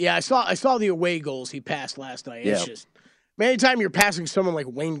crazy. Yeah, I saw the away goals he passed last night. It's just, Anytime you're passing someone like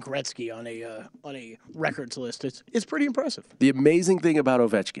Wayne Gretzky on a records list, it's pretty impressive. The amazing thing about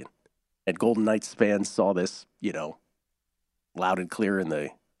Ovechkin, and Golden Knights fans saw this, loud and clear in the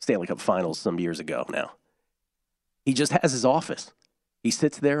Stanley Cup Finals some years ago now. He just has his office. He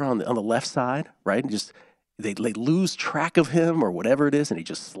sits there on the left side, right? And just they lose track of him or whatever it is, and he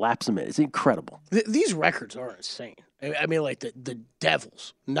just slaps him in. It's incredible. These records are insane. I mean, like the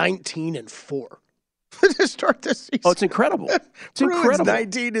Devils, 19-4 to start this season. Oh, it's incredible. It's incredible.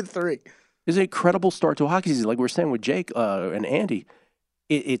 19-3. It's an incredible start to a hockey season. Like we were saying with Jake and Andy,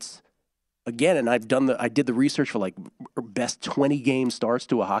 it's again, and I did the research for like best 20 game starts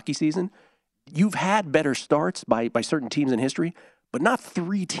to a hockey season. You've had better starts by certain teams in history, but not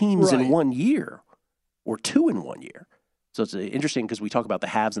 3 teams in 1 year or 2 in 1 year. So it's interesting because we talk about the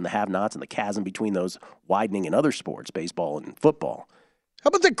haves and the have-nots and the chasm between those widening in other sports, baseball and football. How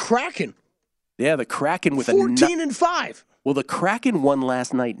about the Kraken? Yeah, the Kraken with 14-5. Well, the Kraken won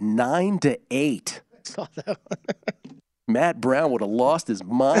last night 9-8. I saw that one. Matt Brown would have lost his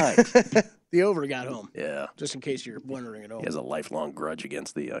mind. The over got home. Yeah. Just in case you're wondering at all. He has a lifelong grudge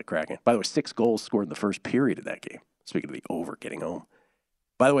against the Kraken. By the way, 6 goals scored in the first period of that game. Speaking of the over getting home.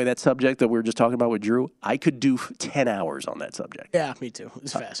 By the way, that subject that we were just talking about with Drew, I could do 10 hours on that subject. Yeah, me too.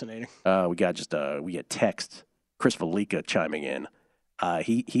 It's fascinating. We get text. Chris Valika chiming in.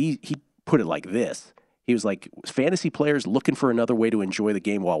 He put it like this. He was like, fantasy players looking for another way to enjoy the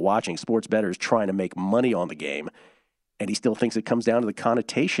game while watching. Sports bettors trying to make money on the game. And he still thinks it comes down to the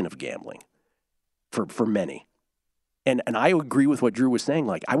connotation of gambling for many. And I agree with what Drew was saying.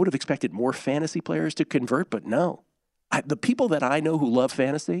 Like, I would have expected more fantasy players to convert, but no. The people that I know who love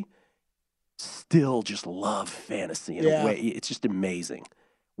fantasy still just love fantasy in a way. It's just amazing.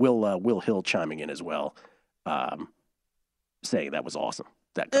 Will Hill chiming in as well, saying that was awesome.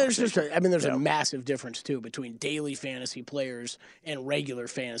 There's a massive difference, too, between daily fantasy players and regular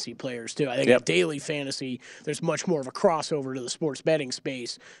fantasy players, too. I think in daily fantasy, there's much more of a crossover to the sports betting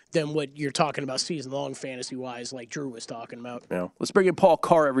space than what you're talking about season-long fantasy-wise, like Drew was talking about. Yeah. Let's bring in Paul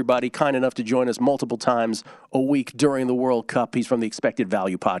Carr, everybody, kind enough to join us multiple times a week during the World Cup. He's from the Expected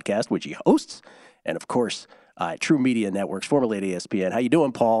Value podcast, which he hosts, and, of course, True Media Networks, formerly at ESPN. How you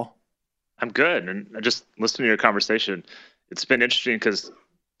doing, Paul? I'm good, and I just listening to your conversation. It's been interesting because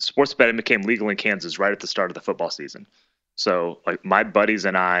sports betting became legal in Kansas right at the start of the football season. So, like, my buddies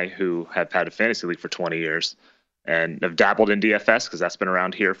and I, who have had a fantasy league for 20 years and have dabbled in DFS because that's been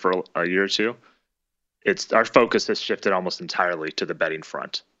around here for a year or two, our focus has shifted almost entirely to the betting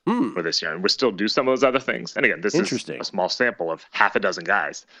front for this year. And we'll still do some of those other things. And again, this is a small sample of half a dozen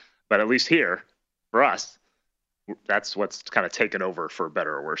guys. But at least here, for us, that's what's kind of taken over for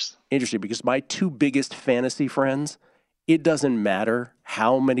better or worse. Interesting, because my 2 biggest fantasy friends, it doesn't matter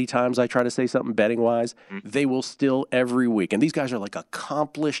how many times I try to say something betting-wise, they will still every week. And these guys are, like,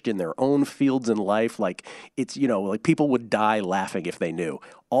 accomplished in their own fields in life. Like, it's, like people would die laughing if they knew.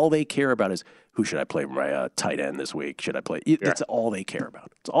 All they care about is, who should I play my tight end this week? Should I play? That's all they care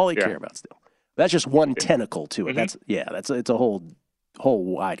about. It's all they care about still. That's just one tentacle to it. It's a whole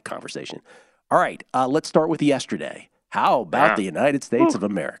wide conversation. All right, let's start with yesterday. How about the United States of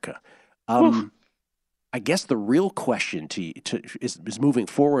America? I guess the real question is moving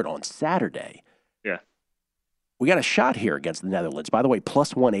forward on Saturday. Yeah. We got a shot here against the Netherlands. By the way,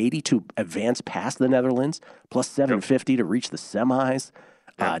 plus 180 to advance past the Netherlands, plus 750 to reach the semis,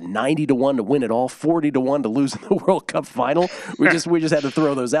 90-1 to win it all, 40-1 to lose in the World Cup final. We just had to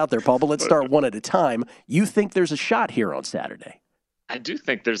throw those out there, Paul, but let's start one at a time. You think there's a shot here on Saturday? I do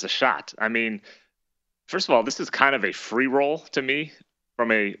think there's a shot. I mean, first of all, this is kind of a free roll to me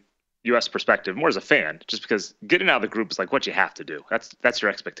from a U.S. perspective, more as a fan, just because getting out of the group is like what you have to do. That's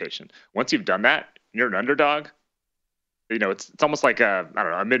your expectation. Once you've done that, you're an underdog. It's almost like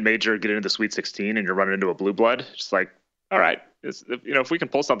a mid-major getting into the Sweet 16 and you're running into a blue blood. Just like, all right, if we can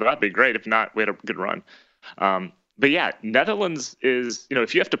pull something out, it'd be great. If not, we had a good run. But yeah, Netherlands is,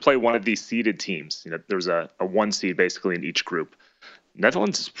 if you have to play one of these seeded teams, there's a 1 seed basically in each group.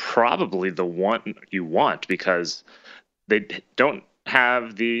 Netherlands is probably the one you want because they don't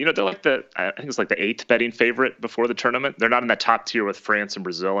have they're like I think it's like the 8th betting favorite before the tournament. They're not in that top tier with France and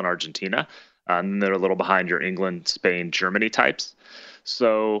Brazil and Argentina. And they're a little behind your England, Spain, Germany types.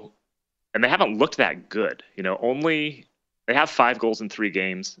 So, and they haven't looked that good. They have 5 goals in 3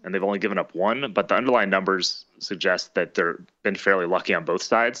 games and they've only given up 1, but the underlying numbers suggest that they've been fairly lucky on both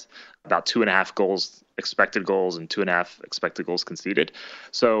sides. About 2.5 goals, expected goals, and 2.5 expected goals conceded.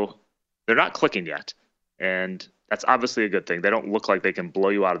 So they're not clicking yet. And that's obviously a good thing. They don't look like they can blow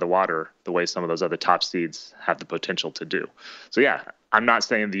you out of the water the way some of those other top seeds have the potential to do. So yeah, I'm not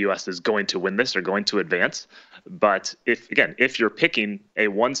saying the U.S. is going to win this or going to advance, but if you're picking a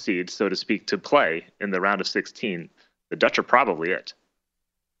 1 seed, so to speak, to play in the round of 16, the Dutch are probably it.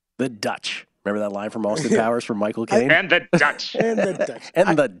 The Dutch. Remember that line from Austin Powers from Michael Caine? And the Dutch. And the Dutch.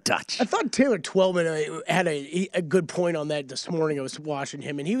 And the Dutch. I thought Taylor Twellman had a good point on that this morning. I was watching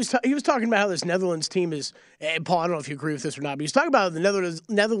him, and he was talking about how this Netherlands team is, and Paul, I don't know if you agree with this or not, but he's talking about how the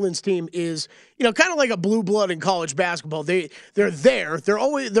Netherlands team is, kind of like a blue blood in college basketball. They're there. They're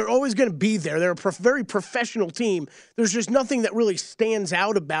always going to be there. They're a very professional team. There's just nothing that really stands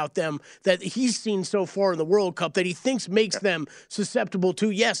out about them that he's seen so far in the World Cup that he thinks makes them susceptible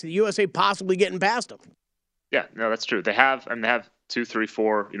to, yes, the USA possibly getting past them. Yeah, no, that's true. They have 2, 3,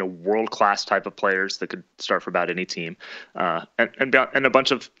 4, world-class type of players that could start for about any team, and a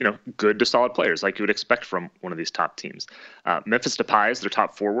bunch of, good to solid players like you would expect from one of these top teams. Memphis Depay is their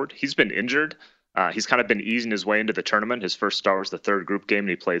top forward. He's been injured. He's kind of been easing his way into the tournament. His first start was the 3rd group game, and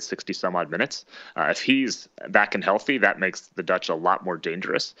he played 60-some-odd minutes. If he's back and healthy, that makes the Dutch a lot more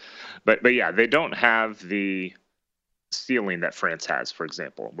dangerous. But yeah, they don't have the ceiling that France has, for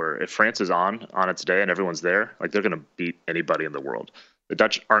example, where if France is on its day and everyone's there, like they're going to beat anybody in the world. The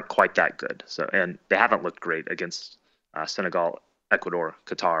Dutch aren't quite that good. So, and they haven't looked great against Senegal, Ecuador,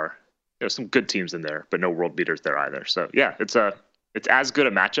 Qatar. There's some good teams in there, but no world beaters there either. So yeah, it's as good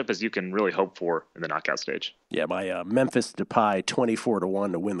a matchup as you can really hope for in the knockout stage. Yeah, my Memphis Depay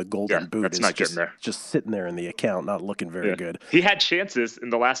 24-1 to win the Golden Boot that's is not getting there. Just sitting there in the account, not looking very good. He had chances in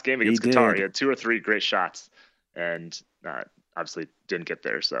the last game against Qatar. He had 2 or 3 great shots, and obviously didn't get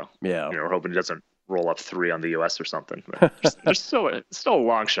there. So we're hoping he doesn't roll up 3 on the U.S. or something. But there's still a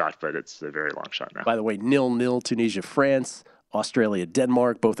long shot, but it's a very long shot now. By the way, 0-0 Tunisia, France, Australia,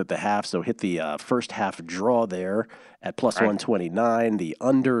 Denmark, both at the half. So hit the first half draw there at plus 129. The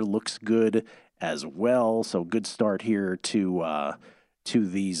under looks good as well. So good start here to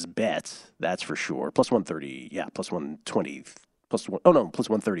these bets. That's for sure. Plus 130. Yeah, plus 120. Plus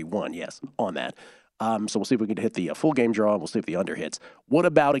 131. Yes, on that. So we'll see if we can hit the full game draw, and we'll see if the under hits. What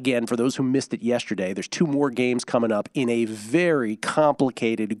about, again, for those who missed it yesterday, there's 2 more games coming up in a very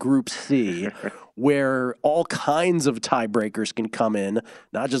complicated Group C where all kinds of tiebreakers can come in,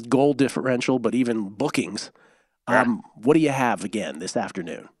 not just goal differential, but even bookings. What do you have, again, this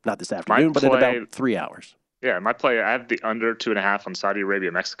afternoon? Not this afternoon, but in about 3 hours. Yeah, my play, I have the under 2.5 on Saudi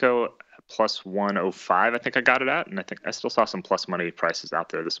Arabia, Mexico, plus 105, I think I got it at, and I think I still saw some plus money prices out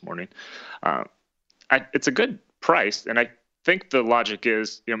there this morning. It's a good price, and I think the logic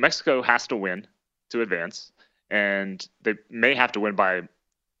is, Mexico has to win to advance, and they may have to win by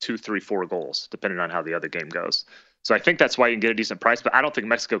 2, 3, 4 goals, depending on how the other game goes. So I think that's why you can get a decent price, but I don't think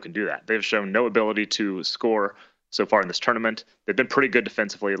Mexico can do that. They've shown no ability to score so far in this tournament. They've been pretty good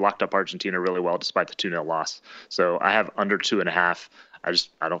defensively, locked up Argentina really well despite the 2-0 loss. So I have under 2.5.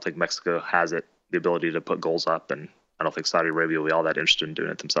 I don't think Mexico has the ability to put goals up, and I don't think Saudi Arabia will be all that interested in doing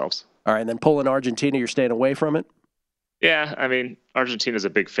it themselves. All right, and then Poland, Argentina, you're staying away from it? Yeah, I mean, Argentina's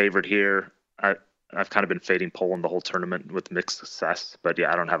a big favorite here. I've kind of been fading Poland the whole tournament with mixed success, but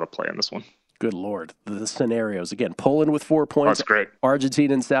yeah, I don't have a play on this one. Good Lord. The scenarios. Again, Poland with 4 points. Oh, that's great.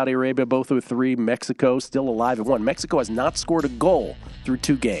 Argentina and Saudi Arabia both with 3. Mexico still alive at 1. Mexico has not scored a goal through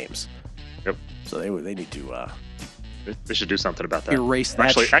 2 games. Yep. So they need to... They should do something about that. Erase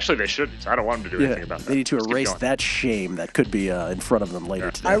that. Actually, they shouldn't. I don't want them to do anything about that. They need to erase that shame that could be in front of them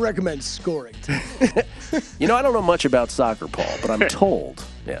later today. I recommend scoring. I don't know much about soccer, Paul, but I'm told.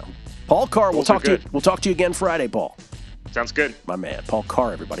 Yeah. Paul Carr, we'll talk to you again Friday, Paul. Sounds good. My man, Paul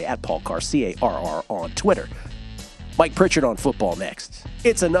Carr, everybody, at Paul Carr, C-A-R-R on Twitter. Mike Pritchard on football next.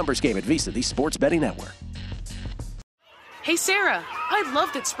 It's a numbers game at Visa, the Sports Betting Network. Hey, Sarah, I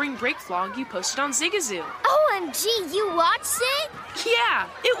love that spring break vlog you posted on Zigazoo. OMG, you watched it? Yeah,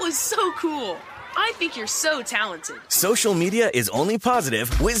 it was so cool. I think you're so talented. Social media is only positive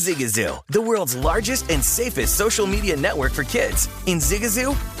with Zigazoo, the world's largest and safest social media network for kids. In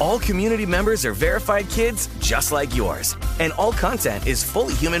Zigazoo, all community members are verified kids just like yours, and all content is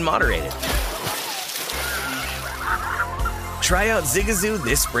fully human moderated. Try out Zigazoo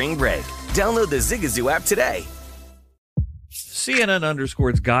this spring break. Download the Zigazoo app today. CNN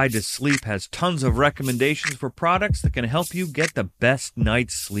Underscored's Guide to Sleep has tons of recommendations for products that can help you get the best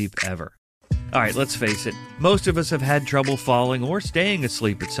night's sleep ever. All right, let's face it, most of us have had trouble falling or staying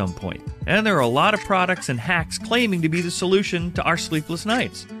asleep at some point, and there are a lot of products and hacks claiming to be the solution to our sleepless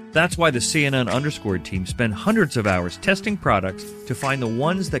nights. That's why the CNN Underscored team spend hundreds of hours testing products to find the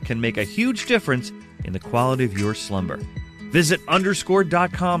ones that can make a huge difference in the quality of your slumber. Visit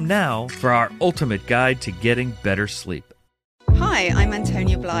underscore.com now for our ultimate guide to getting better sleep. Hi, I'm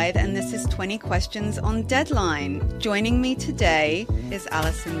Antonia Blythe, and this is 20 Questions on Deadline. Joining me today is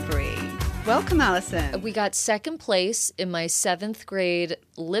Alison Brie. Welcome, Alison. We got second place in my 7th grade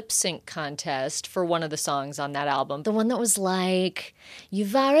lip sync contest for one of the songs on that album. The one that was like,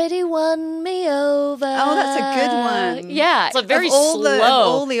 "You've already won me over." Oh, that's a good one. Yeah. It's a very of all slow. Of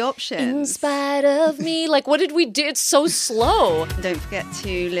all the options. In spite of me. Like, what did we do? It's so slow. Don't forget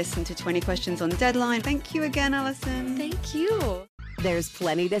to listen to 20 Questions on Deadline. Thank you again, Alison. Thank you. There's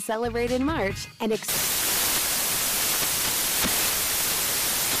plenty to celebrate in March and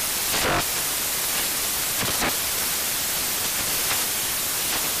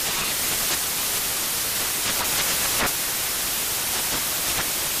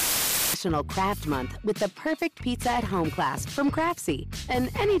National Craft Month with the perfect pizza at home class from Craftsy. And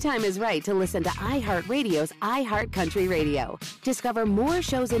anytime is right to listen to iHeartRadio's iHeart Country Radio. Discover more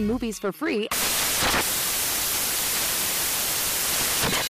shows and movies for free